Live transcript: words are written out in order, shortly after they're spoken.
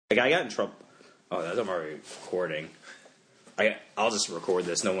Like, I got in trouble. Oh, I'm already recording. I'll just record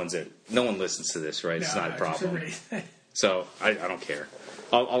this. No one listens to this, right? It's not a problem. So I don't care.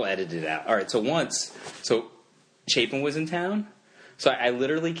 I'll edit it out. All right. So Chapin was in town. So I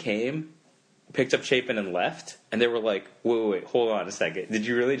literally came, picked up Chapin, and left. And they were like, "Wait, hold on a second. Did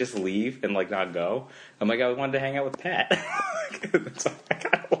you really just leave and like not go?" I'm like, "I wanted to hang out with Pat." So I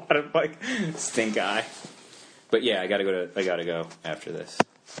got a lot of like stink eye. But yeah, I gotta go after this.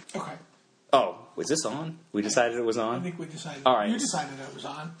 Okay. Oh, was this on? We decided it was on? I think we decided. All right. You decided it was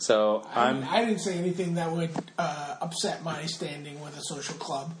on. So I didn't say anything that would upset my standing with a social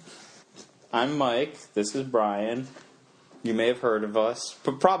club. I'm Mike. This is Brian. You may have heard of us,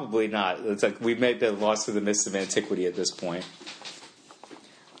 but probably not. It's like we may have lost to the mists of antiquity at this point.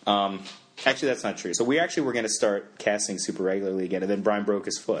 Actually, that's not true. So we actually were going to start casting super regularly again, and then Brian broke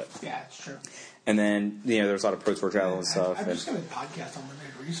his foot. Yeah, it's true. And then, there was a lot of Pro Tour travel and stuff. I'm just going to podcast on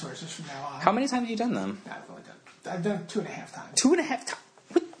limited resources from now on. How many times have you done them? I've done 2.5 times. 2.5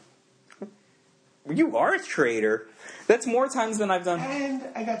 times? You are a traitor. That's more times than I've done. And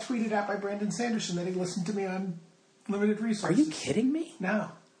I got tweeted out by Brandon Sanderson that he listened to me on limited resources. Are you kidding me?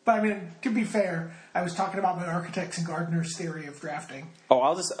 No. But, I mean, to be fair, I was talking about my architects and gardeners theory of drafting.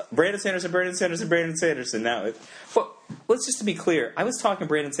 Oh, Brandon Sanderson. Now, well, let's just to be clear, I was talking to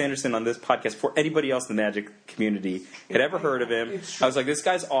Brandon Sanderson on this podcast before anybody else in the Magic community had ever heard of him. I was like, this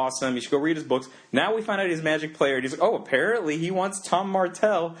guy's awesome. You should go read his books. Now we find out he's a Magic player. And he's like, oh, apparently he wants Tom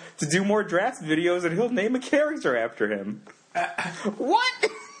Martell to do more draft videos and he'll name a character after him.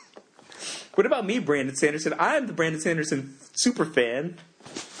 What? What about me, Brandon Sanderson? I'm the Brandon Sanderson super fan.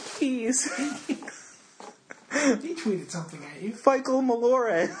 Please. He tweeted something at you. Michael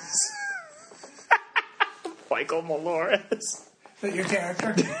Malores. Michael Malores. Is that your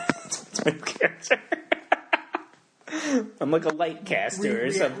character? That's my character. I'm like a light caster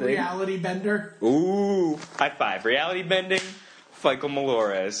or something. Reality bender. Ooh. High five. Reality bending. Michael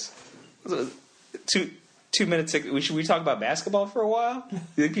Malores. 2 minutes. Should we talk about basketball for a while? Do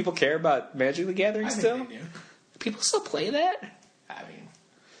you think people care about Magic the Gathering still? Think they do. People still play that? I mean,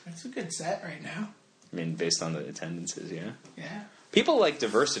 it's a good set right now. I mean, based on the attendances, yeah. Yeah. People like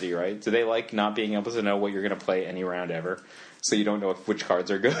diversity, right? Do they like not being able to know what you're going to play any round ever, so you don't know which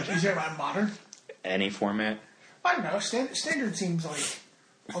cards are good? Is there about modern? Any format? I don't know. Standard seems like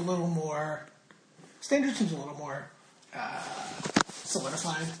a little more. Standard seems a little more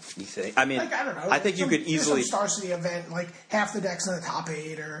solidified. You think? I mean, like, I don't know. I think you could easily some Star City event, like half the decks in the top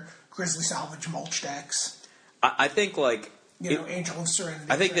 8 or Grizzly Salvage mulch decks. I think like Angel of Serenity.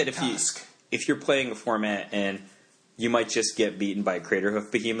 I think that Tusk. if you're playing a format and you might just get beaten by Craterhoof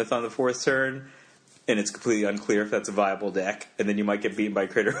Behemoth on the 4th turn, and it's completely unclear if that's a viable deck, and then you might get beaten by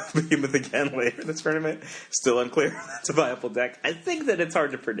Craterhoof Behemoth again later in the tournament, still unclear if that's a viable deck. I think that it's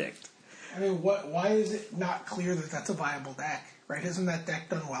hard to predict. I mean, why is it not clear that that's a viable deck? Right? Isn't that deck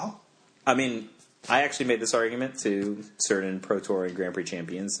done well? I mean, I actually made this argument to certain Pro Tour and Grand Prix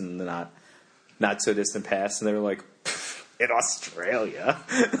champions in the not so distant past, and they were like, in Australia?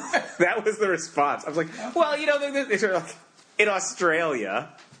 That was the response. I was like, well, they're like, in Australia.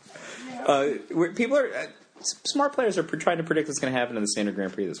 People are... smart players are trying to predict what's going to happen in the Standard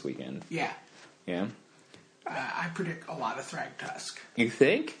Grand Prix this weekend. Yeah. Yeah? I predict a lot of Thragtusk. You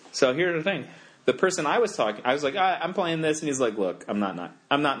think? So here's the thing. The person I was talking... I was like, I'm playing this, and he's like, look, I'm not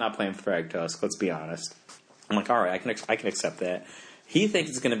playing Thragtusk, let's be honest. I'm like, all right, I can accept that. He thinks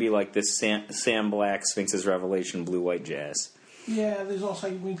it's going to be like this Sam Black Sphinx's Revelation Blue-White Jazz. Yeah, there's also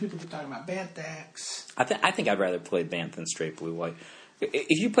when people keep talking about Bant decks. I think I'd rather play Bant than straight Blue-White.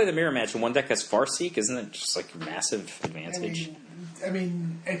 If you play the mirror match and one deck has Farseek, isn't it just like a massive advantage? I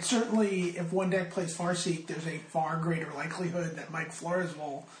mean, it's certainly, if one deck plays Farseek, there's a far greater likelihood that Mike Flores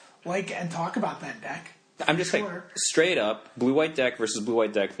will like and talk about that deck. I'm just like, straight up, Blue-White deck versus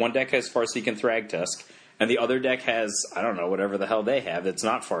Blue-White deck. One deck has Farseek and Thragtusk. And the other deck has, I don't know, whatever the hell they have that's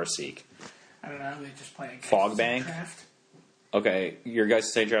not Farseek. I don't know, they just play a Fogbank. Draft. Okay, your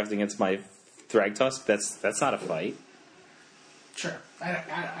guys say draft against my Thragtusk? That's not a fight. Sure.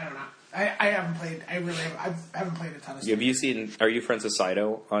 I don't know. I haven't played, I haven't played a ton of stuff. Are you friends with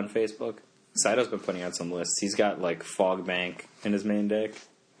Saito on Facebook? Saito's been putting out some lists. He's got like Fogbank in his main deck.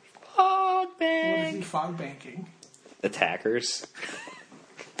 Fogbank! What is he fogbanking? Attackers.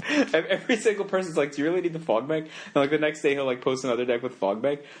 Every single person's like, do you really need the Fogbank? And like the next day he'll like post another deck with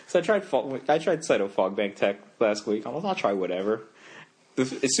Fogbank. So I tried Saito Fogbank tech last week. I'll try whatever.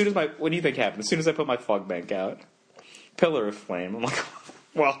 As soon as what do you think happened? As soon as I put my Fogbank out, Pillar of Flame. I'm like,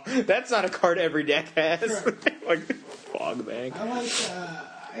 well, that's not a card every deck has. Sure. Like Fogbank.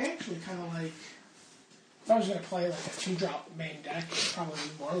 I actually kind of if I was going to play like a 2-drop main deck, I'd probably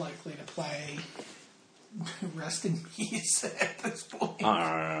be more likely to play Rest in Peace at this point. No.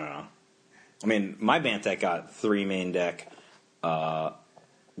 I mean, my Bant deck got 3 main deck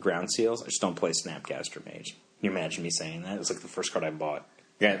ground seals. I just don't play Snapcaster Mage. Can you imagine me saying that? It was like the first card I bought.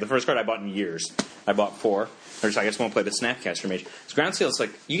 Yeah, the first card I bought in years. I bought 4. I just won't play the Snapcaster Mage. Because ground seals, like,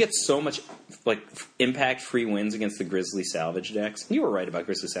 you get so much like impact-free wins against the Grizzly Salvage decks. You were right about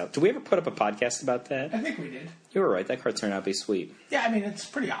Grizzly Salvage. Did we ever put up a podcast about that? I think we did. You were right. That card turned out to be sweet. Yeah, I mean, it's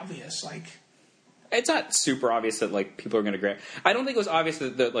pretty obvious. Like, it's not super obvious that like people are going to grab. I don't think it was obvious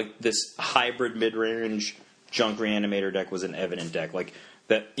that like this hybrid mid-range Junk Reanimator deck was an evident deck. Like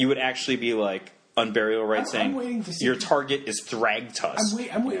that you would actually be like Unburial Right saying waiting to see your target is Thragtusk.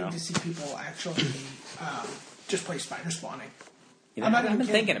 I'm waiting to see people actually just play Spider Spawning. You know, I've been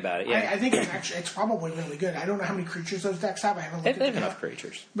thinking about it. Yeah, I think it's probably really good. I don't know how many creatures those decks have. I haven't looked they at have enough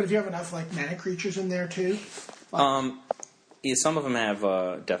creatures. But if you have enough like mana creatures in there too, yeah, some of them have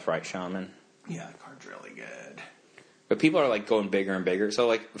Deathrite Shaman. Yeah, that card's really good. But people are like going bigger and bigger. So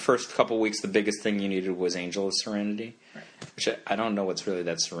like the first couple weeks, the biggest thing you needed was Angel of Serenity. Right. Which I don't know what's really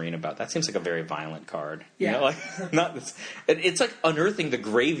that serene about. That seems like a very violent card. Yeah, you know, like not. It's like unearthing the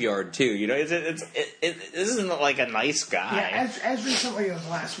graveyard too. You know, this isn't like a nice guy. Yeah, as recently as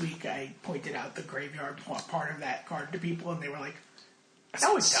last week, I pointed out the graveyard part of that card to people, and they were like,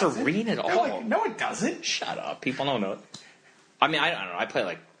 "No, it doesn't. Serene at all? No, it doesn't." Shut up. People don't know. I mean, I don't know. I play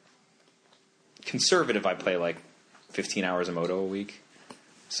like conservative. I play like 15 hours of Moto a week.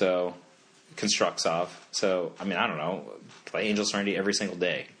 So constructs off. So I mean, I don't know. Play Angel Serenity every single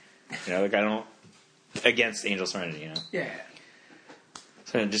day. You know, like I don't against Angel Serenity. You know. Yeah.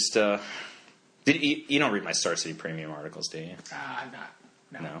 So just you don't read my Star City Premium articles, do you?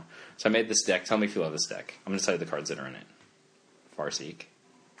 Not. No. So I made this deck. Tell me if you love this deck. I'm going to tell you the cards that are in it. Farseek.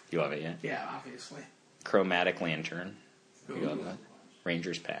 You love it yet? Yeah, obviously. Chromatic Lantern. Ooh. You love that?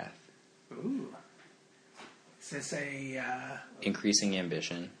 Ranger's Path. Ooh. Is this a Increasing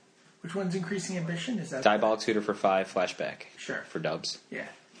Ambition. Which one's Increasing Ambition? Is that Diabolic Tutor for 5, flashback. Sure. For dubs. Yeah.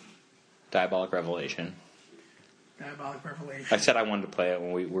 Diabolic Revelation. Diabolic Revelation. I said I wanted to play it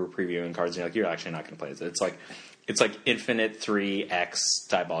when we were previewing cards, and you're like, you're actually not going to play it. It's like infinite 3x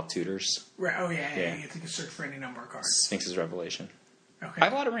Diabolic Tutors. Right. Oh, yeah. You can search for any number of cards. Sphinx's Revelation. Okay. I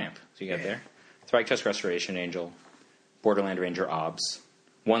have a lot of ramp. So you get there. Thragtusk Restoration Angel. Borderland Ranger Obs.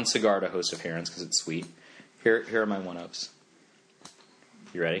 1 Cigar to Host of Herons because it's sweet. Here are my 1-ups.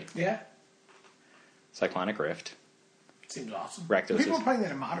 You ready? Yeah. Cyclonic Rift. Seems awesome. Rakdos. People were playing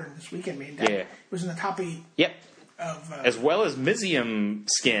that in Modern this weekend. Yeah. It was in the top 8. Yep. Of, as well as Mizium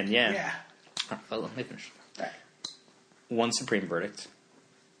Skin, yeah. Yeah. Oh, let me finish. Right. 1 Supreme Verdict.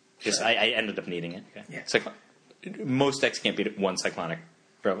 Just Sure. I ended up needing it. Okay. Yeah. Most decks can't beat 1 Cyclonic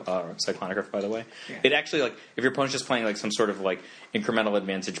Rift, by the way. Yeah. It actually, like, if your opponent's just playing, like, some sort of, like, incremental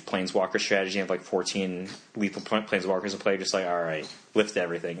advantage Planeswalker strategy and have, like, 14 lethal Planeswalkers in play, just like, alright, lift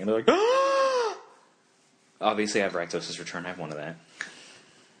everything. And they're like, ah! Obviously, I have Rakdos' Return. I have one of that.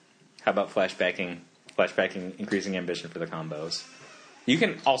 How about flashbacking Increasing Ambition for the combos? You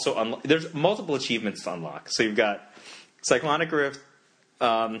can also unlock... There's multiple achievements to unlock. So you've got Cyclonic Rift,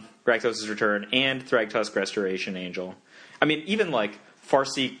 Rakdos' Return, and Thragtusk Restoration Angel. I mean, even, like,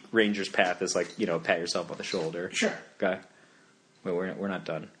 Farseek Ranger's Path is like, you know, pat yourself on the shoulder. Sure. Okay. Wait, we're not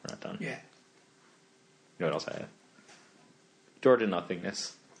done. We're not done. Yeah. You know what else I have? Door to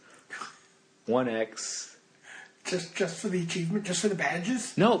Nothingness. 1x. Just for the achievement? Just for the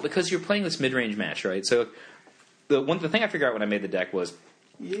badges? No, because you're playing this mid-range match, right? So the thing I figured out when I made the deck was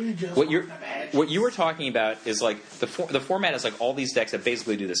what you were talking about is like the format is like all these decks that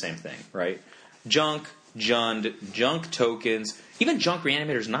basically do the same thing, right? Junk tokens. Even Junk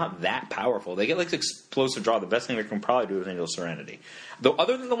Reanimator is not that powerful. They get like explosive draw. The best thing they can probably do is Angel Serenity. Though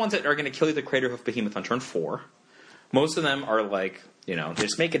other than the ones that are going to kill you, the Craterhoof Behemoth on turn 4, most of them are like, you know,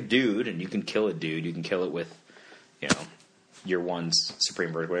 just make a dude and you can kill a dude. You can kill it with, you know, your 1's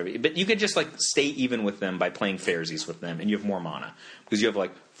Supreme Bird, whatever. But you could just like stay even with them by playing Fairsies with them, and you have more mana because you have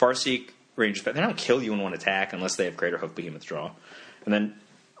like Farseek, Rangers. They don't kill you in one attack unless they have Craterhoof Behemoth draw, and then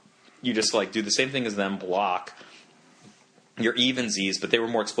you just like do the same thing as them, block your evensies, but they were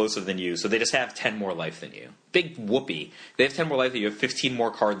more explosive than you, so they just have 10 more life than you. Big whoopee. They have 10 more life than you, have 15 more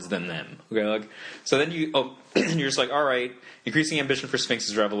cards than them. Okay, like, so then you're just like, all right, Increasing Ambition for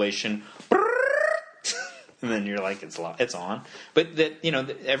Sphinx's Revelation. And then you're like, it's on. But that, you know,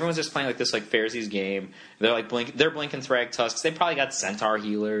 everyone's just playing like this like Fairsies game. They're like they're blinking Thragtusks. They probably got Centaur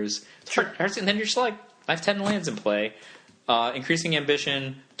healers. Sure. And then you're just like, I have 10 lands in play. Increasing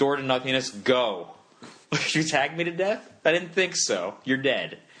Ambition, Door to Nothingness, go. You tag me to death? I didn't think so. You're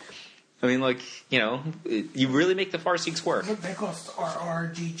dead. I mean, like, you know, you really make the Farseeks work. They cost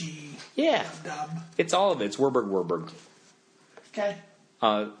RRGG. Yeah. Dub. It's all of it. It's Werberg. Okay.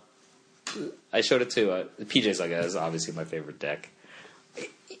 I showed it to PJ's like, that's obviously my favorite deck.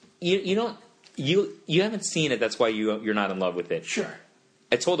 You haven't seen it, that's why you're not in love with it. Sure.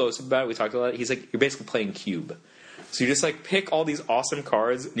 I told Osa about it, we talked about it. He's like, you're basically playing Cube. So you just like pick all these awesome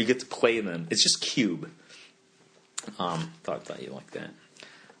cards and you get to play them. It's just Cube. Thought you liked that.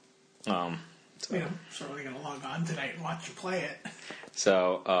 So certainly going to log on tonight and watch you play it.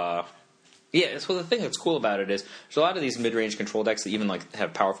 So, yeah, so the thing that's cool about it is there's a lot of these mid-range control decks that even like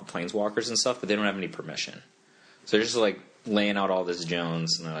have powerful planeswalkers and stuff, but they don't have any permission. So they're just like laying out all this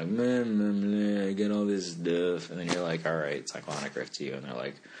Jones, and they're like, meh, I get all this stuff, and then you're like, all right, Cyclonic Rift to you, and they're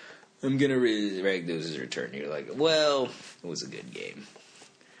like, I'm gonna resurrect those return. And you're like, well, it was a good game.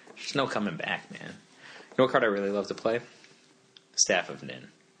 There's no coming back, man. You know what card I really love to play? Staff of Nin.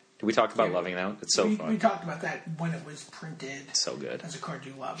 Did we talk about loving that? It's so fun. We talked about that when it was printed. It's so good. As a card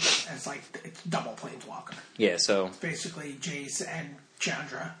you love. It's like, it's double Planeswalker. Yeah, so... It's basically Jace and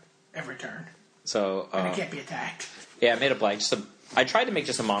Chandra every turn. So... and it can't be attacked. Yeah, I made a black. I tried to make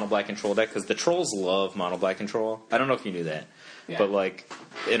just a mono black control deck because the trolls love mono black control. I don't know if you knew that. Yeah. But, like,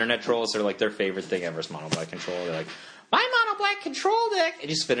 internet trolls are, like, their favorite thing ever is mono black control. They're like, my mono black control deck! And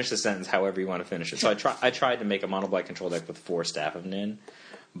just finish the sentence however you want to finish it. So I tried to make a mono black control deck with 4 Staff of Nin.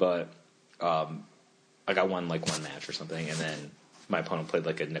 But I got one match or something, and then my opponent played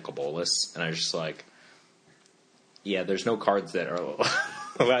like a Nicol Bolas, and I was just like, yeah, there's no cards that are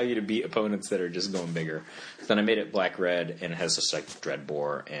allow you to beat opponents that are just going bigger. So then I made it black-red, and it has just like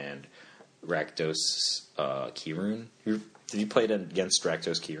Dreadbore and Rakdos Keyrune. Did you play it against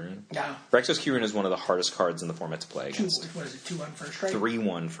Rakdos Keyrune? No. Rakdos Keyrune is one of the hardest cards in the format to play against. What is it, 2-1 first strike?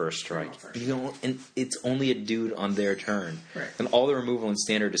 3-1 first strike. 3-1 first strike. And it's only a dude on their turn. Right. And all the removal in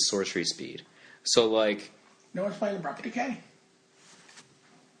standard is sorcery speed. So, like... No one's playing Abrupt Decay?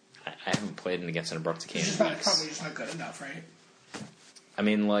 I haven't played it against an Abrupt Decay. It's probably just not good enough, right? I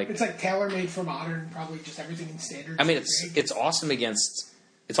mean, like... It's like tailor-made for Modern, probably just everything in standard. I mean, it's awesome against...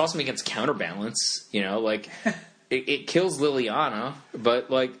 It's awesome against Counterbalance, you know, like... It kills Liliana,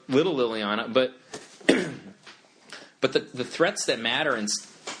 but like little Liliana, but the threats that matter and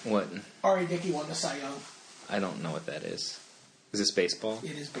what? R.A. Dickey won the Cy Young. I don't know what that is. Is this baseball?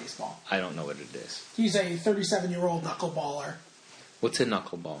 It is baseball. I don't know what it is. He's a 37-year-old knuckleballer. What's a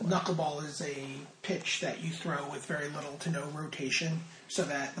knuckleballer? Knuckleball is a pitch that you throw with very little to no rotation, so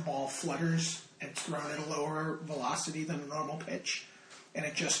that the ball flutters and it's thrown at a lower velocity than a normal pitch. And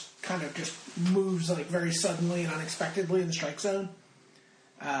it just kind of just moves like very suddenly and unexpectedly in the strike zone,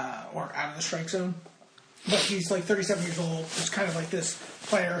 or out of the strike zone. But he's like 37 years old, just kind of like this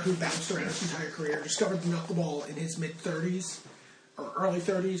player who bounced around his entire career, discovered the knuckleball in his mid-30s or early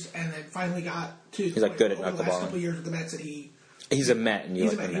 30s, and then finally got to he's like good at knuckleball. The last couple of years with the Mets that he's a Met, and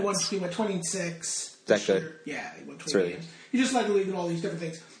he's a Met. He won 26. Is that good? Year. Yeah, he won 20 games. He just led the league in all these different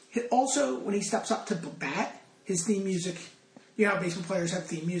things. Also, when he steps up to bat, his theme music. You know how baseball players have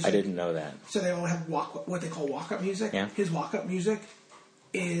theme music? I didn't know that. So they all have what they call walk-up music. Yeah. His walk-up music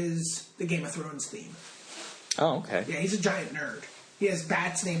is the Game of Thrones theme. Oh, okay. Yeah, he's a giant nerd. He has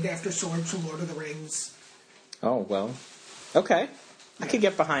bats named after swords from Lord of the Rings. Oh, well. Okay. I could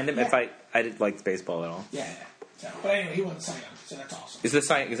get behind him if I didn't like baseball at all. Yeah. So, but anyway, he won the Cy Young, so that's awesome. Is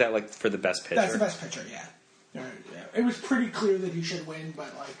that like for the best pitcher? That's the best pitcher, yeah. It was pretty clear that he should win,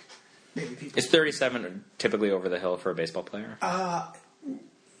 but like... Maybe people. Is 37 typically over the hill for a baseball player?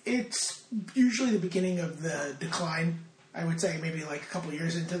 It's usually the beginning of the decline. I would say maybe like a couple of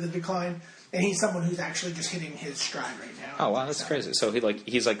years into the decline, and he's someone who's actually just hitting his stride right now. Oh wow, that's crazy. So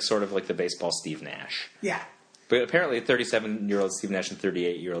he's like sort of like the baseball Steve Nash. Yeah. But apparently, 37-year-old Steve Nash and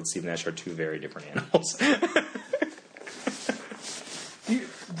 38-year-old Steve Nash are two very different animals.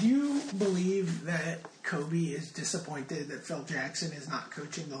 Do you believe that Kobe is disappointed that Phil Jackson is not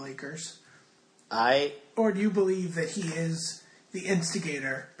coaching the Lakers? Or do you believe that he is the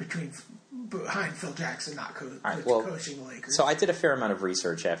instigator behind Phil Jackson not coaching the Lakers? So I did a fair amount of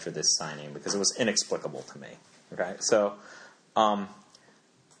research after this signing because it was inexplicable to me. Okay, so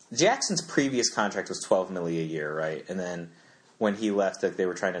Jackson's previous contract was $12 million a year, right? And then when he left, they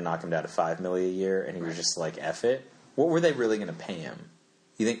were trying to knock him down to $5 million a year, and he was just like, "F it." What were they really going to pay him?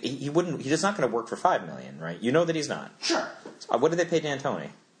 You think he wouldn't? He's not going to work for $5 million, right? You know that he's not. Sure. What did they pay D'Antoni?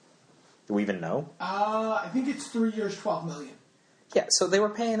 Do we even know? I think it's 3 years, $12 million. Yeah, so they were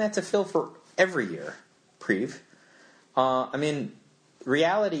paying that to Phil for every year. Prev. I mean,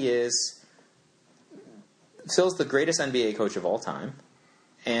 reality is, Phil's the greatest NBA coach of all time,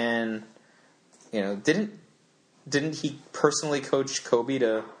 and didn't he personally coach Kobe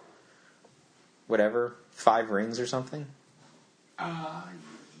to whatever, 5 rings or something?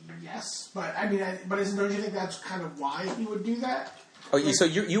 Yes, but I mean, don't you think that's kind of why he would do that? Oh, so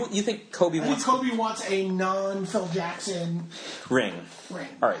you think Kobe wants? Kobe wants a non-Phil Jackson ring. All right.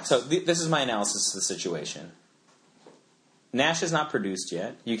 Yes. So this is my analysis of the situation. Nash has not produced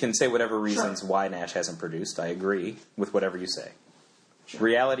yet. You can say whatever reasons why Nash hasn't produced. I agree with whatever you say. Sure.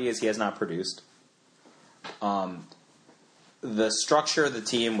 Reality is he has not produced. The structure of the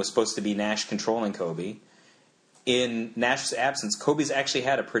team was supposed to be Nash controlling Kobe. In Nash's absence, Kobe's actually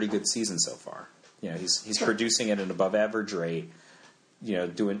had a pretty good season so far. He's producing at an above-average rate.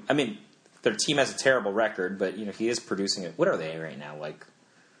 Their team has a terrible record, but he is producing it. What are they right now? Like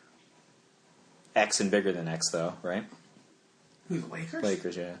X and bigger than X, though, right? Who, the Lakers?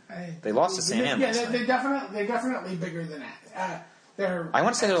 Lakers, yeah. They lost to San Antonio. Yeah, they're definitely bigger than that. I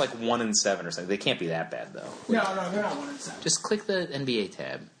want to say they're like 1-7 or something. They can't be that bad, though. No, they're not 1-7. Just click the NBA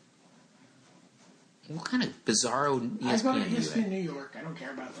tab. What kind of bizarro ESPN I go to ESPN New York. I don't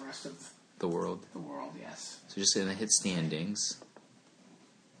care about the rest of the world. The world, yes. So just going to hit standings.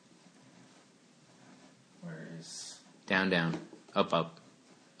 Where is... Down, up,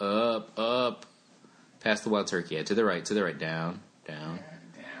 past the Wild Turkey. Yeah, to the right, down. Down.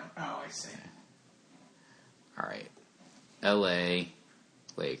 Oh, I see. All right. LA,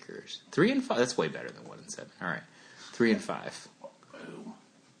 Lakers. 3-5. That's way better than 1-7. All right. 3-5. Boom.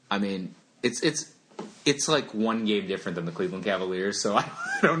 I mean, it's like one game different than the Cleveland Cavaliers, so I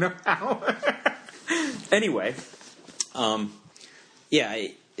don't know how. Anyway, do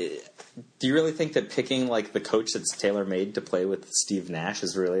you really think that picking like the coach that's tailor-made to play with Steve Nash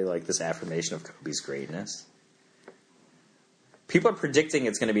is really like this affirmation of Kobe's greatness? People are predicting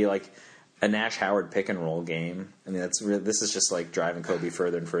it's going to be like a Nash Howard pick and roll game. I mean, this is just like driving Kobe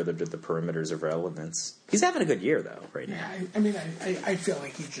further and further to the perimeters of relevance. He's having a good year though, right now. Yeah, I mean, I feel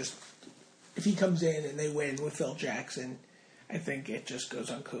like if he comes in and they win with Phil Jackson, I think it just goes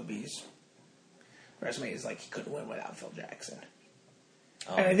on Kobe's resume is like he couldn't win without Phil Jackson.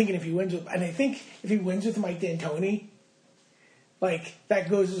 And I think if he wins with Mike D'Antoni, like that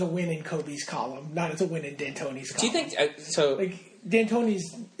goes as a win in Kobe's column, not as a win in D'Antoni's column. Do you think so? Like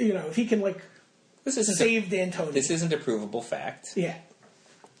D'Antoni's, if he can save D'Antoni, this isn't a provable fact. Yeah,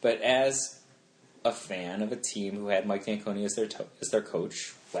 but as a fan of a team who had Mike D'Antoni as their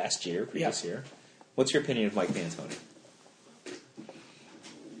coach last year, previous year, what's your opinion of Mike D'Antoni?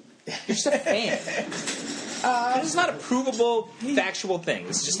 You're just a fan. This is not a provable, factual thing.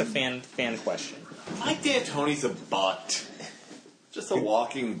 It's just a fan question. Mike D'Antoni's a butt. Just a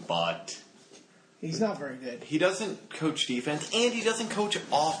walking butt. He's not very good. He doesn't coach defense, and he doesn't coach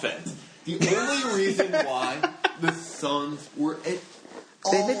offense. The only reason why the Suns were at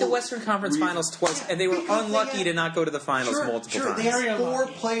they made the Western Conference Finals twice, and they were unlucky to not go to the finals multiple times. They had 4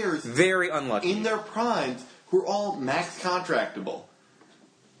 players very unlucky in their primes who are all max contractable.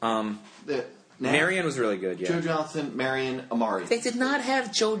 Marion was really good, yeah. Joe Johnson, Marion, Amari. They did not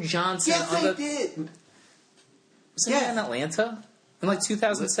have Joe Johnson yes, on they did. Wasn't he in Atlanta? In like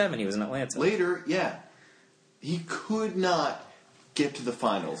 2007, he was in Atlanta. Later, yeah. He could not get to the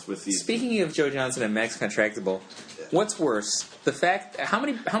finals with these. Speaking of Joe Johnson and max contractable, what's worse? The fact how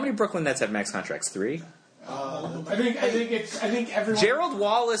many Brooklyn Nets have max contracts? 3? I think everyone. Gerald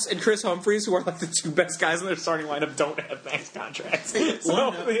Wallace and Chris Humphries, who are like the 2 best guys in their starting lineup, don't have max contracts.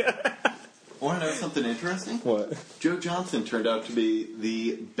 Want to know something interesting? What? Joe Johnson turned out to be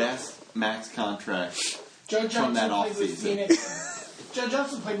the best max contract from that offseason. Joe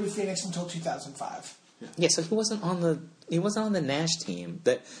Johnson played with Phoenix until 2005. Yeah, so he wasn't on the Nash team.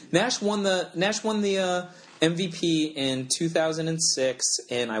 That Nash won the MVP in 2006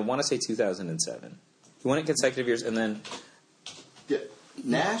 and I want to say 2007. He won it consecutive years, and then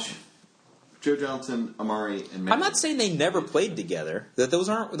Nash, Joe Johnson, Amari, and Marion. I'm not saying they never played together. That those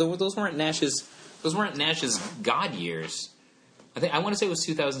weren't Nash's god years. I want to say it was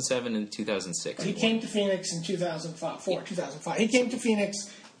 2007 and 2006. He came to Phoenix in 2005. He came to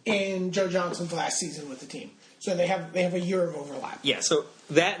Phoenix in Joe Johnson's last season with the team. So they have a year of overlap. Yeah, so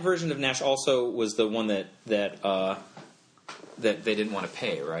that version of Nash also was the one that they didn't want to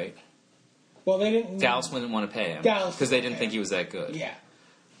pay, right? Well, they didn't. Dallas didn't want to pay him because they didn't think he was that good. Yeah.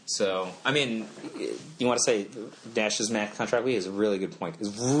 So, I mean, you want to say Nash's max contract? He is a really good point.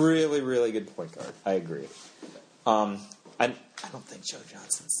 He's really, really good point guard. I agree. I don't think Joe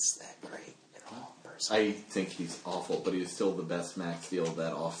Johnson's that great at all, personally. I think he's awful, but he's still the best max deal of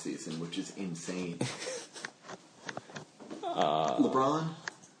that offseason, which is insane. LeBron,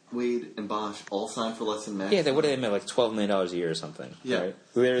 Wade, and Bosh all signed for less than max. Yeah, they would have made like $12 million a year or something. Yeah. Right?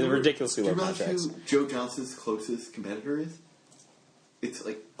 They're ridiculously low contracts. Do you realize who Joe Johnson's closest competitor is? It's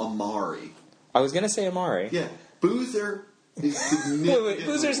like Amari. I was going to say Amari. Yeah. Boozer is significantly... Wait,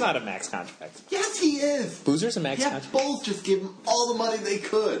 Boozer's not a max contract. Yes, he is. Boozer's a max contract? Bulls just gave him all the money they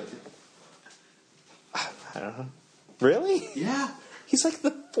could. I don't know. Really? Yeah. He's like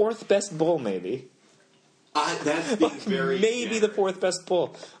the fourth best Bull, maybe. That's being very maybe generous. the fourth best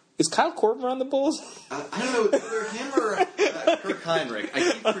Bull. Is Kyle Korver on the Bulls? I don't know. It's either him or Kirk Heinrich.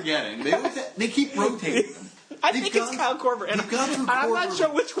 I keep forgetting. They keep rotating them. I think it's Kyle Korver, and I'm not sure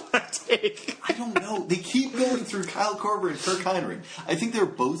which one I take. I don't know. They keep going through Kyle Korver and Kirk Heinrich. I think they were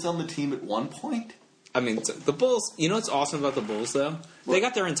both on the team at one point. I mean, the Bulls, you know what's awesome about the Bulls, though? What? They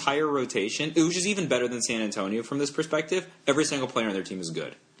got their entire rotation, which is even better than San Antonio from this perspective. Every single player on their team is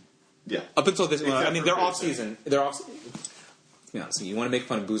good. Yeah. Up until this point, I mean, they're off-season. You know, so you want to make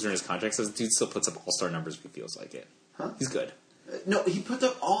fun of Boozer in his contract, so this dude still puts up all-star numbers if he feels like it. Huh? He's good. No, he puts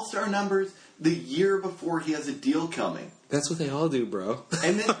up all-star numbers the year before he has a deal coming. That's what they all do, bro.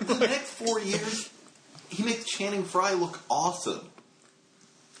 And then the next 4 years, he makes Channing Frye look awesome.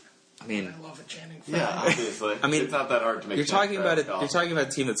 I mean, I love it, Channing Frye. Yeah, obviously. I mean, it's not that hard to make. You're talking about it. Awesome. You're talking about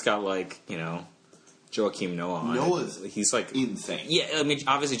a team that's got like Joakim Noah on Noah's it. He's like insane. Yeah, I mean,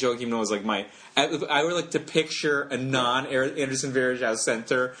 obviously Joakim Noah's like my. If I were like to picture a non-Anderson Varejao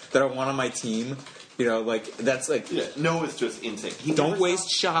center that I want on my team, like that's like. Yeah, Noah's just insane. He don't waste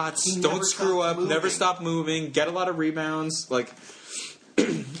shots. Don't screw up. Never stop moving. Get a lot of rebounds. Like,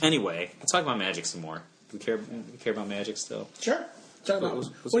 anyway, let's talk about Magic some more. We care about Magic still. Sure. Talk about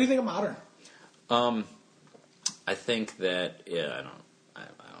what do you think of Modern? I think that I don't know.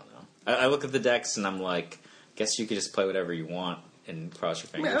 I look at the decks and I'm like, guess you could just play whatever you want and cross your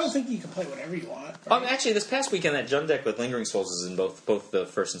fingers. I don't think you can play whatever you want. Right? Actually, this past weekend, that Jund deck with Lingering Souls is in both the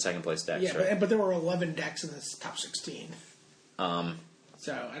first and second place decks. Yeah, right? but there were 11 decks in this top 16. So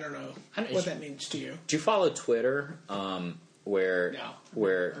I don't know what that means to you. Do you follow Twitter? Where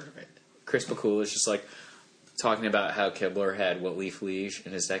heard of it. Chris Bakula is just like talking about how Kibler had What Leaf Liege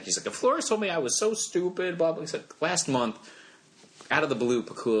in his deck. He's like, the Flores told me I was so stupid, blah, blah. He said, last month, out of the blue,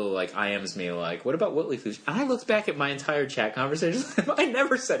 Pakula, IMs me, what about What Leaf Liege? And I looked back at my entire chat conversation. I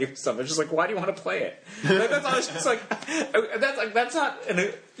never said he was something. Just like, why do you want to play it? That's all. It's just that's not,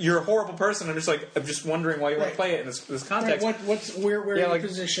 you're a horrible person. I'm just wondering why you want to play it in this context. Right. Where are you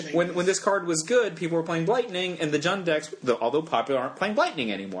positioning? When this card was good, people were playing Lightning, and the Jund decks, although popular, aren't playing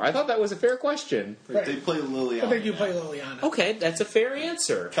Lightning anymore. I thought that was a fair question. Right. They play Liliana. I think you play Liliana. Okay, that's a fair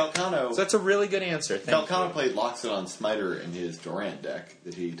answer. Calcano. So that's a really good answer. Calcano played Loxodon Smiter in his Durant deck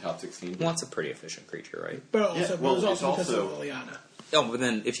that he top 16. Well, that's a pretty efficient creature, right? But it was it's also because of Liliana. Oh, but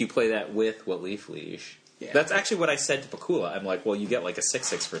then if you play that with What Leaf Liege, that's actually what I said to Pakula. I'm like, well, you get like a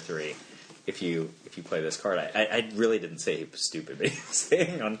 6/6 for 3 if you play this card. I really didn't say stupid, but he was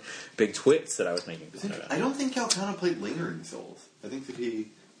saying on big twits that I was making fun of. I don't think Calcano played Lingering Souls. I think that he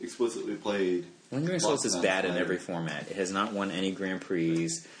explicitly played. Lingering Souls is bad in every format. It has not won any Grand Prix.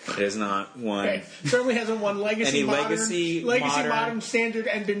 It has not won. Okay. Certainly hasn't won Legacy, Modern, Standard,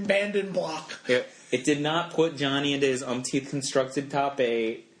 and been banned in Block. It did not put Johnny into his umpteenth constructed top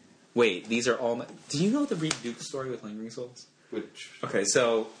 8. Wait, these are all. Do you know the Reed Duke story with Lingering Souls? Which? Okay,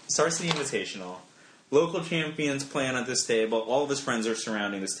 so Star City Invitational. Local champions playing at this table. All of his friends are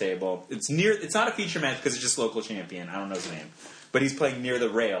surrounding this table. It's not a feature match because it's just local champion. I don't know his name. But he's playing near the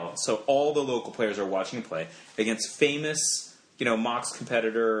rail, so all the local players are watching him play against famous, Mox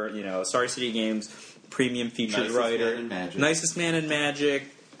competitor, Star City Games, premium featured writer, nicest man in Magic,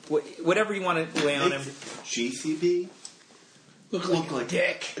 whatever you want to lay on him. GCB Look like a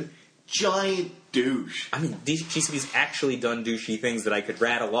dick. A giant douche. I mean, GCB's actually done douchey things that I could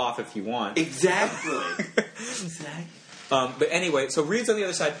rattle off if you want. Exactly. But anyway, so Reed's on the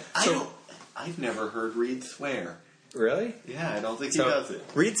other side. I've never heard Reed swear. Really? Yeah, I don't think he does it.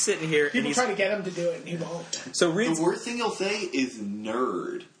 Reed's sitting here. People try to get him to do it, and he won't. So Reed's, the worst thing he'll say is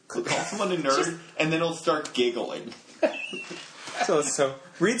nerd. He'll call someone a nerd, and then he'll start giggling. So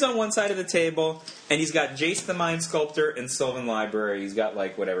Reed's on one side of the table, and he's got Jace the Mind Sculptor and Sylvan Library. He's got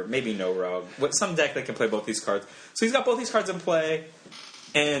maybe No Rogue, some deck that can play both these cards. So he's got both these cards in play,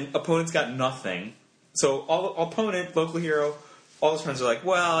 and opponent's got nothing. So opponent, local hero, all his friends are like,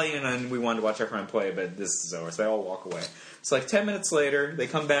 well, and we wanted to watch our friend play, but this is over. So they all walk away. So 10 minutes later, they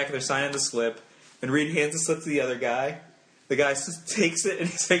come back and they're signing the slip, and Reed hands the slip to the other guy. The guy just takes it and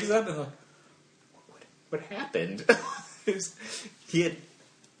he takes it up and like, what happened? He had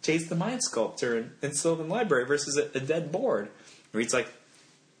chased the Mind Sculptor in Sylvan Library versus a dead board. Reed's like,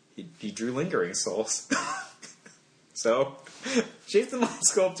 he drew Lingering Souls. So, chased the Mind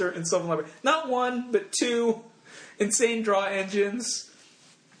Sculptor in Sylvan Library. Not one, but 2 insane draw engines.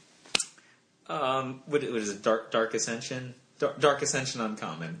 What is it? Dark Ascension? Dark Ascension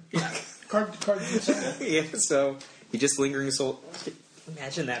uncommon. Card Yeah, so you just Lingering Soul.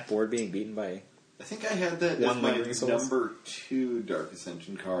 Imagine that board being beaten by... I think I had that One as my Lingering Souls? number 2 Dark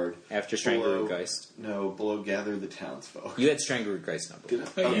Ascension card. After Strangleroot Geist. No, below Gather the Townsfolk. You had Strangleroot Geist number Did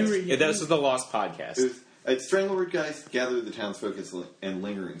one. I? you This was the Lost Podcast. It was, I had Strangleroot Geist, Gather the Townsfolk, and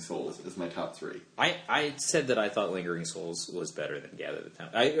Lingering Souls as my top 3. I said that I thought Lingering Souls was better than Gather the Town.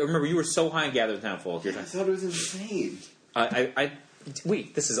 I remember you were so high on Gather the Townfolk. I thought it was insane.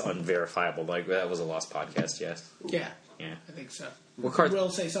 Wait, this is unverifiable. Like, that was a Lost Podcast, yes? Yeah, Yeah. I think so. What card? Will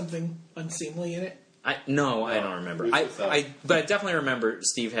say something unseemly in it. No, I don't remember. It was But I definitely remember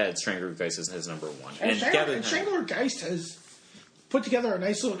Steve had Strangleroot Geist as his number 1. And Gather the Strangler Geist has put together a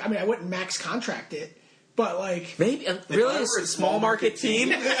nice little... I mean, I wouldn't max contract it, but like... Maybe, really? A small market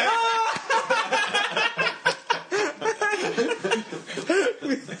team?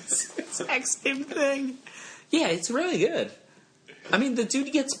 Exact same thing. Yeah, it's really good. I mean, the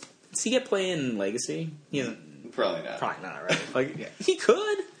dude does he get play in Legacy? You know, Probably not. probably not, right? Like, he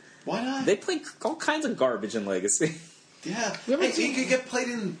could. Why not? They play all kinds of garbage in Legacy. Yeah. Remember Hey, you could get played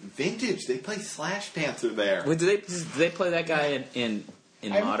in Vintage. They play Slash Panther there. Wait, do they play that guy in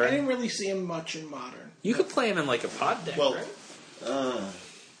Modern? I didn't really see him much in Modern. You could play him in like a pod deck, Well, right?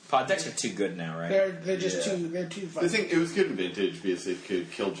 Pod decks are too good now, right? They're just Yeah. they're too fun. the thing, it was good in Vintage because it could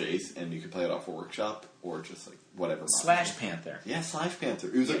kill Jace and you could play it off a workshop or just like whatever. Slash Panther. Yeah, Slash Panther.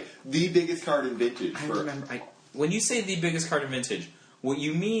 It was like the biggest card in Vintage. I remember. When you say the biggest card in Vintage, what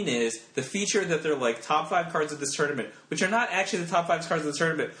you mean is the feature that they're like top 5 cards of this tournament, which are not actually the top 5 cards of the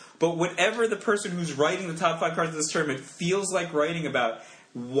tournament, but whatever the person who's writing the top 5 cards of this tournament feels like writing about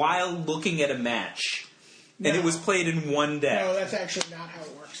while looking at a match. And it was played in one deck. No, that's actually not how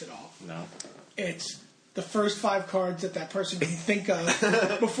it works at all. No. It's the first 5 cards that person can think of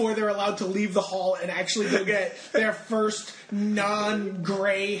before they're allowed to leave the hall and actually go get their first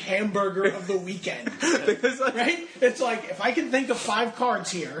non-gray hamburger of the weekend. Right? It's like, if I can think of 5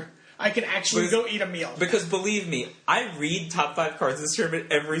 cards here, I can actually go eat a meal. Because believe me, I read top 5 cards of this tournament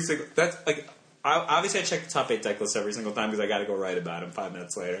every single... That's like... Obviously, I check the top 8 deck list every single time because I got to go write about them 5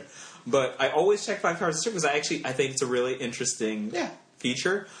 minutes later. But I always check 5 cards because I think it's a really interesting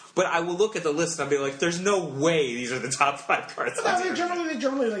feature. But I will look at the list and I'll be like, "There's no way these are the top 5 cards." No, they're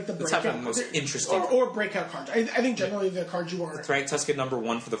generally like the breakout. The most interesting, or breakout cards. I think generally the cards you are. Frank Tuskett number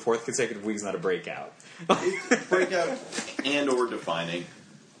 1 for the 4th consecutive week is not a breakout. It's breakout and or defining.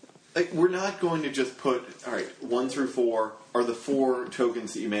 Like, we're not going to just put, all right, 1 through 4 are the 4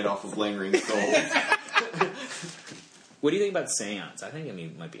 tokens that you made off of Lingering Souls. What do you think about Seance? I think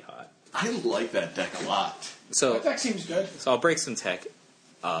it might be hot. I like that deck a lot. So That deck seems good. I'll break some tech.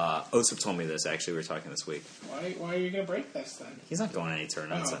 Osip told me this, actually. We were talking this week. Why are you going to break this then? He's not going any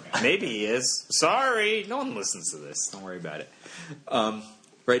tournaments. Oh, okay. Maybe he is. Sorry. No one listens to this. Don't worry about it.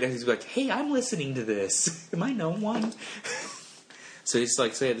 Right now he's like, hey, I'm listening to this. Am I no one? So he's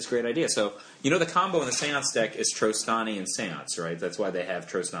like, so he had this great idea. So, you know, the combo in the Seance deck is Trostani and Seance, right? That's why they have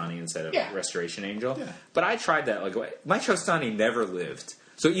Trostani instead of Restoration Angel. Yeah. But I tried that. Like, my Trostani never lived.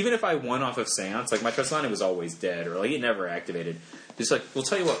 So even if I won off of Seance, like, my Trostani was always dead, or, like, it never activated. Just like, we'll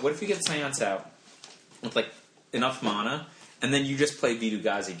tell you what if you get Seance out with, like, enough mana, and then you just play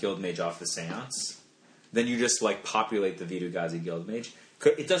Vitu-Ghazi Guildmage off the Seance? Then you just, like, populate the Vitu-Ghazi Guildmage.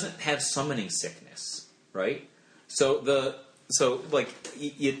 It doesn't have summoning sickness, right? So, like,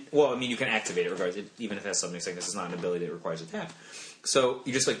 you can activate it regardless. Even if it has summoning sickness, it's not an ability that requires a tap. So,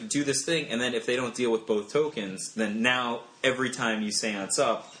 you just, like, do this thing, and then if they don't deal with both tokens, then now, every time you Seance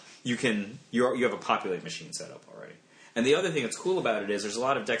up, you have a populate machine set up already. And the other thing that's cool about it is there's a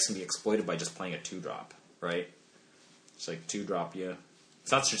lot of decks can be exploited by just playing a 2-drop, right? It's like 2-drop you.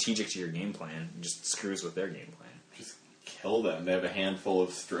 It's not strategic to your game plan. It just screws with their game plan. Just kill them. They have a handful of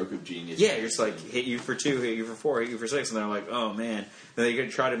Stroke of Genius. Yeah, you're just like, hit you for 2, hit you for 4, hit you for 6, and they're like, oh man. And then you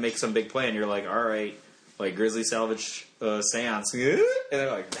try to make some big play, and you're like, alright, like Grizzly Salvage Seance. And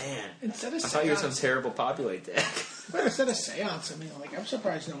they're like, man, I thought you were some terrible populate deck. But instead of Seance, I mean, like, I'm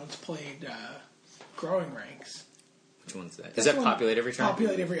surprised no one's played Growing Ranks. Which one's that? Is that populate every turn?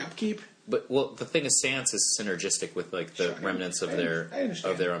 Populate every upkeep. But the thing is, Seance is synergistic with like the remnants of their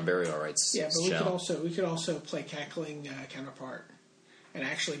Unburial Rights. Yeah, but we could also play Cackling Counterpart and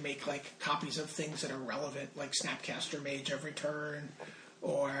actually make like copies of things that are relevant, like Snapcaster Mage every turn,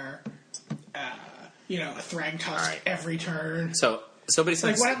 or a Thragtusk every turn. So somebody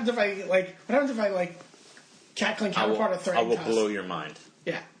says, what happens if I Cackling Counterpart or Thragtusk? I will blow your mind.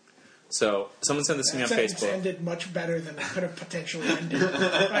 Yeah. So, someone sent this to me on Facebook. It ended much better than it could have potentially ended.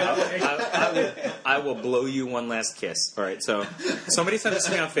 I will blow you one last kiss. All right, so somebody sent this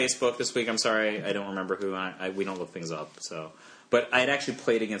to me on Facebook this week. I'm sorry, I don't remember who. We don't look things up. So, But I had actually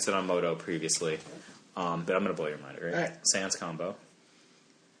played against it on Moto previously. But I'm going to blow your mind, right? All right. Seance combo.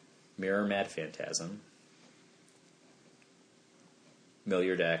 Mirror Mad Phantasm. Mill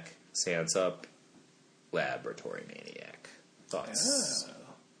your deck. Seance up. Laboratory Maniac. Thoughts? Oh.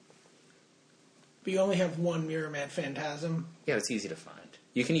 But you only have one Mirror Mad Phantasm. Yeah, it's easy to find.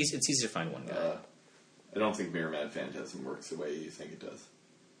 It's easy to find one guy. I don't think Mirror Mad Phantasm works the way you think it does.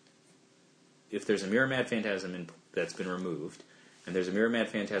 If there's a Mirror Mad Phantasm that's been removed, and there's a Mirror Mad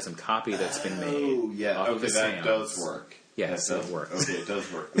Phantasm copy that's been made. Oh, yeah. Off of Okay, the that Seance. does work. Yes, that it works. Okay, it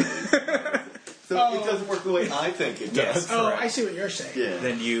does work. So it doesn't work the way I think it does. Yes. Oh, Correct. I see what you're saying. Yeah.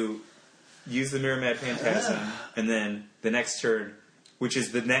 Then you use the Mirror Mad Phantasm, and then the next turn, which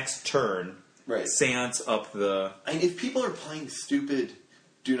is the next turn, Right. Seance up the... And if people are playing stupid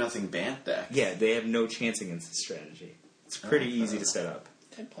do-nothing Bant decks... Yeah, they have no chance against this strategy. It's pretty easy to set up.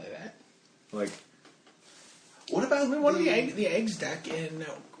 I'd play that. Like, What about One of the eggs deck in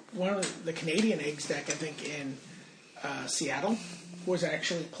one of the Canadian eggs deck, I think in Seattle, was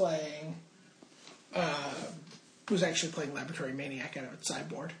actually playing Laboratory Maniac out of its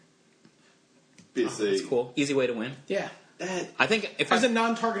sideboard. it's cool. Easy way to win. Yeah, I think if as a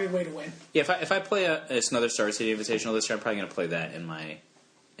non-targeted way to win. if I play another Star City Invitational this year, I'm probably going to play that in my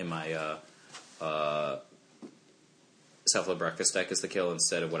Self-Love Breakfast deck as the kill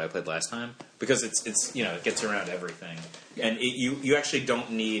instead of what I played last time, because it's it gets around everything, and you actually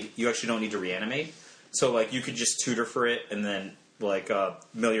don't need to reanimate. So like you could just tutor for it and then like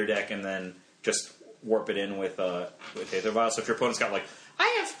mill your deck and then just warp it in with Aether Vial. So if your opponent's got like,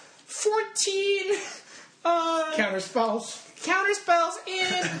 I have 14 Counter spells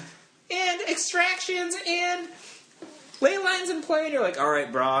and extractions and ley lines in play, and you're like, all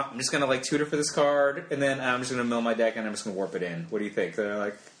right, brah, I'm just gonna like tutor for this card, and then I'm just gonna mill my deck and I'm just gonna warp it in. What do you think? They're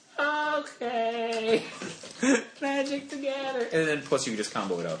like, okay, magic together, and then plus you can just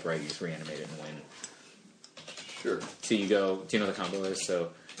combo it up, right? You just reanimate it and win. Sure. So you go. Do you know what the combo is? So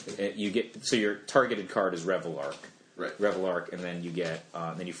your targeted card is Revelark. Right. Revelark, and then you get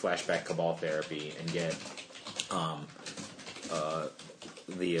then you flashback Cabal Therapy and get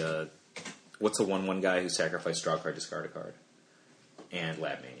the what's a 1/1 guy who sacrificed draw a card, discard a card, and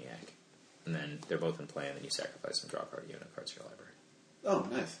Lab Maniac, and then they're both in play, and then you sacrifice and draw a card, you have no cards to your library. Oh,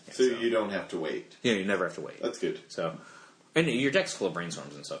 nice. Yeah, so you don't have to wait. Yeah, you never have to wait. That's good. So, and your deck's full of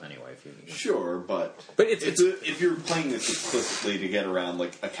brainstorms and stuff anyway. If you Sure, but if you're playing this explicitly to get around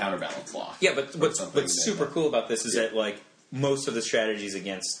like a counterbalance lock. Yeah, but what's super cool about this is that like most of the strategies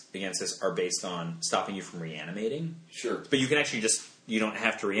against this are based on stopping you from reanimating. Sure. But you can actually you don't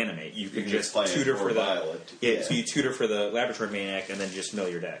have to reanimate. You can just play tutor for the Violet. Yeah, so you tutor for the Laboratory Maniac and then just mill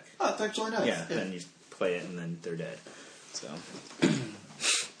your deck. Oh, that's actually nice. Yeah, then you play it and then they're dead. So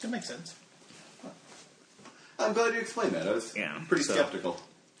That makes sense. I'm glad you explained that. I was pretty skeptical.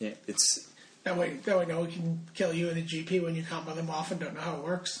 Yeah, it's That way no one can kill you in the GP when you combo them off and don't know how it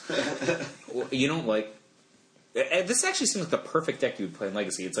works. well, you don't like. This actually seems like the perfect deck you would play in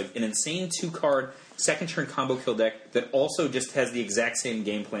Legacy. It's like an insane 2-card second turn combo kill deck that also just has the exact same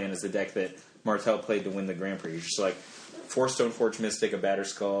game plan as the deck that Martel played to win the Grand Prix. You're just like 4 Stoneforge Mystic, a Batter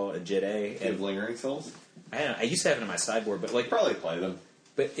Skull, a Jit A, And Lingering Souls? I don't know. I used to have it in my sideboard, but like Probably play them.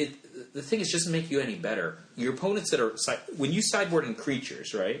 But the thing is, just doesn't make you any better. Your opponents that are when you sideboard in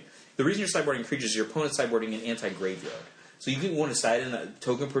creatures, right? The reason you're sideboarding creatures is your opponent's sideboarding an anti-graveyard. So you want to side in a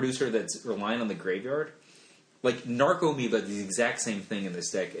token producer that's relying on the graveyard. Like Narcomoeba does the exact same thing in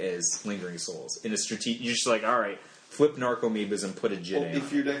this deck as Lingering Souls. In a strategic, you're just like, all right, flip Narcomoebas and put a Jit A.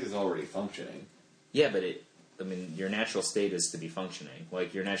 If your deck is already functioning. Yeah, but your natural state is to be functioning.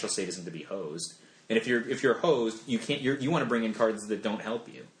 Like your natural state isn't to be hosed. And if you're hosed, you can't. You want to bring in cards that don't help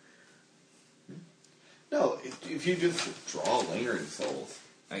you. No, if you just draw Lingering Souls.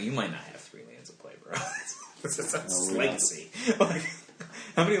 You might not have 3 lands in play, bro. That's No, legacy. Like,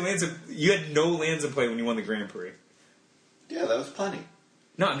 how many lands? You had no lands in play when you won the Grand Prix. Yeah, that was plenty.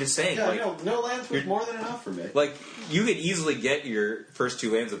 No, I'm just saying. Yeah, like, no lands was more than enough for me. Like, you could easily get your first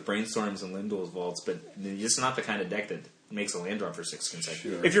 2 lands with Brainstorms and Lindor's Vaults, but it's not the kind of deck that makes a land drop for 6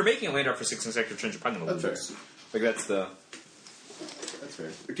 consecutive. Sure. If you're making a land drop for 6 consecutive turns, you're probably going to That's lose. Like, that's fair.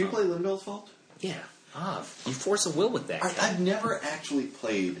 Do you play Lindell's Vault? Yeah. You force a will with that. I've never actually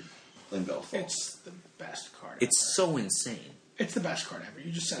played Lindell's Vault. It's the best card. It's so insane. It's the best card ever.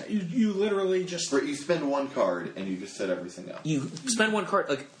 You just set you literally just You spend 1 card and you just set everything up. You spend 1 card.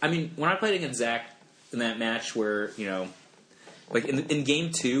 Like, I mean, when I played against Zach in that match where, like in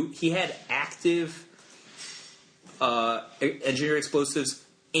game 2, he had active engineer explosives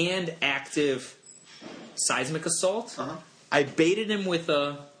and active seismic assault. Uh-huh. I baited him with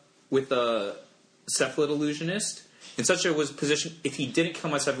a Cephalid Illusionist, in such a position, if he didn't kill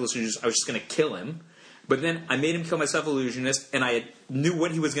my Self-Illusionist, I was just going to kill him. But then I made him kill my Self-Illusionist, and I knew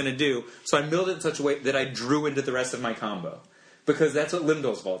what he was going to do, so I milled it in such a way that I drew into the rest of my combo. Because that's what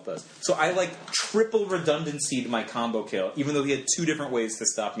Limdol's Vault does. So I, triple redundancy to my combo kill, even though he had 2 different ways to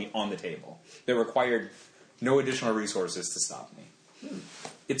stop me on the table. That required no additional resources to stop me.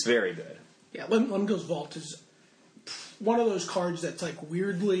 It's very good. Yeah, Limdol's Vault is one of those cards that's,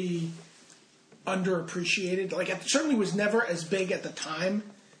 weirdly underappreciated. It certainly was never as big at the time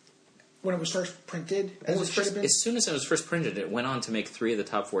when it was first printed as it should have been. As soon as it was first printed, it went on to make 3 of the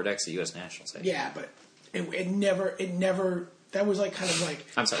top 4 decks at U.S. Nationals. Yeah, but it never. That was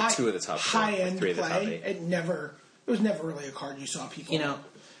I'm sorry, 2 of the top 4, high end 3 of the top 8. It was never really a card you saw people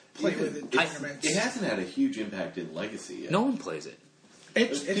play with in tournaments. It hasn't had a huge impact in Legacy yet. No one plays it.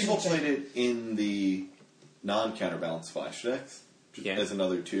 People played it in the non-counterbalance flash decks as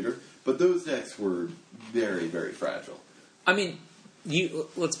another tutor, but those decks were very, very fragile. I mean,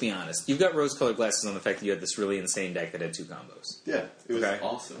 let's be honest. You've got rose-colored glasses on the fact that you had this really insane deck that had 2 combos. Yeah, it was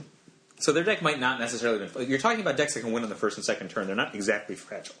awesome. So their deck might not necessarily be... You're talking about decks that can win on the first and second turn. They're not exactly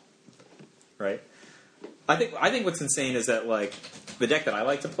fragile. Right? I think what's insane is that, the deck that I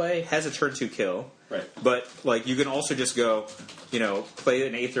like to play has a turn 2 kill. Right. But, you can also just go, play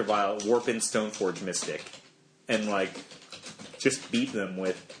an Aether Vial, warp in Stoneforge Mystic, and, just beat them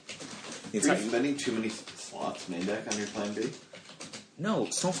with... Are you spending too many slots main deck on your plan B? No,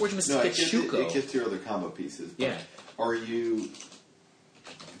 Stoneforge Mystic gets Shuko. It gets your other combo pieces. Yeah.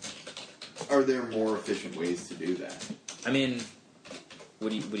 Are there more efficient ways to do that? I mean,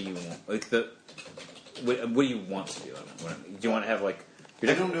 what do you want? What do you want to do? Do you want to have I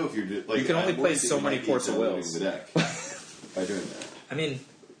don't know if you're you can only play so many Force of Wills the deck by doing that. I mean,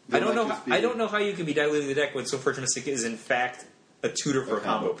 I don't know how you can be diluting the deck when Stoneforge Mystic is in fact a tutor for a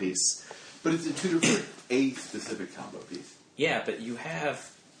combo piece. But it's a tutor for a specific combo piece. Yeah, but you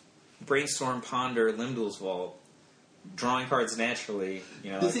have Brainstorm, Ponder, Limdol's Vault, drawing cards naturally.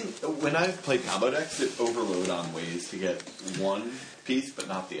 The thing, when I've played combo decks, it overload on ways to get one piece but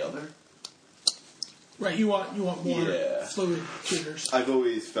not the other. Right, you want more fluid tutors. I've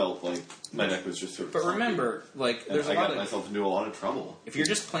always felt like my deck was just sort of. But remember, there's I got myself into a lot of trouble. If you're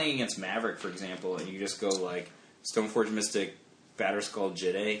just playing against Maverick, for example, and you just go Stoneforge Mystic, Batterskull,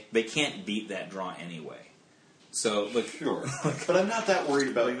 Jide, they can't beat that draw anyway. So, sure, but I'm not that worried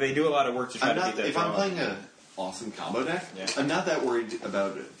about. They do a lot of work to try to beat that if draw. I'm playing a awesome combo deck, I'm not that worried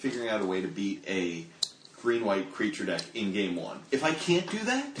about figuring out a way to beat a green-white creature deck in game 1. If I can't do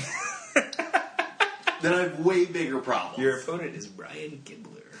that, then I have way bigger problems. Your opponent is Brian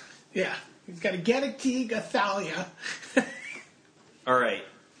Gibbler. Yeah, he's got a Genetic Athalia. All right,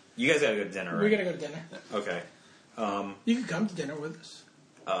 you guys gotta go to dinner, right? We're gonna go to dinner. Okay. You can come to dinner with us.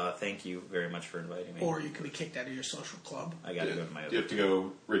 Thank you very much for inviting me. Or you can be kicked out of your social club. I gotta go to my other. You have to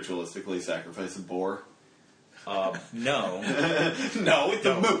go ritualistically sacrifice a boar. No. No, with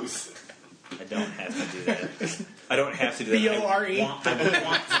the moose. I don't have to do that. I don't have to do that. B-O-R-E.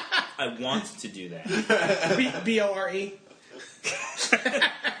 I want to do that. B-O-R-E.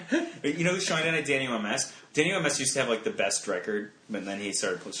 You know who's showing tonight? Danny OMS. Danny OMS used to have the best record, but then he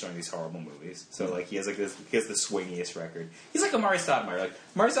started showing these horrible movies. So he has the swingiest record. He's like Amari Stoudemire.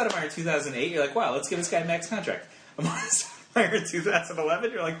 Amari Stoudemire in 2008, you're like, wow, let's give this guy a max contract. Amari Stoudemire in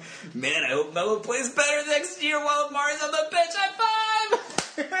 2011, you're like, man, I hope Melo plays better next year while Amari's on the bench. High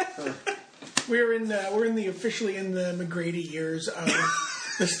five! We're officially in the McGrady years of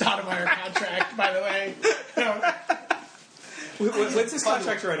the Stoudemire contract. By the way, when's his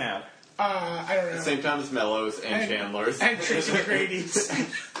contract run out? I don't know. The same time as Mello's and Chandler's and Tracy McGrady's.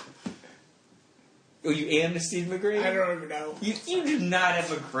 Oh, you amnestied McGrady? I don't even know. You do not have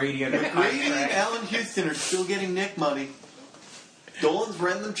McGrady under contract. McGrady and Allen Houston are still getting Nick money. Dolan's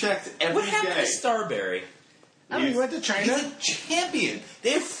writing them checks every day. What happened to Starberry? He went to China. He's a champion.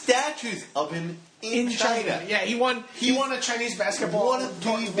 They have statues of him in China. Yeah, he won a Chinese basketball. One of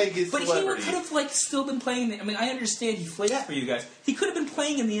the biggest But celebrities. he could have still been playing. I mean, I understand he played for you guys. He could have been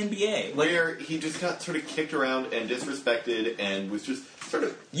playing in the NBA. Where he just got sort of kicked around and disrespected and was just sort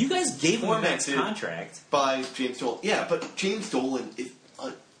of. You guys gave him a max tormented contract by James Dolan. Yeah, but James Dolan is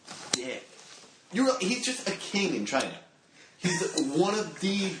a dick. He's just a king in China. He's one of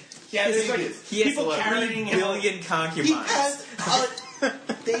the. Yeah, there's he has people carrying 3 billion concubines. He has.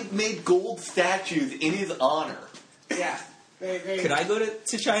 They've made gold statues in his honor. Yeah. Could I go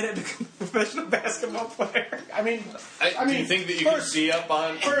to China and become a professional basketball player? I mean, do you think that you can see up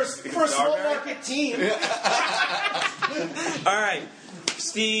on for a small market team? All right,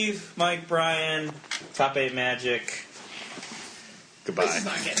 Steve, Mike, Brian, Top 8 Magic. Goodbye. This is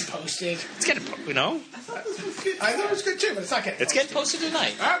not getting posted. It's getting, I thought this was good. I thought it was good too, but it's not getting posted. It's getting posted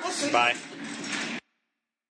tonight. All right, we'll see. Bye.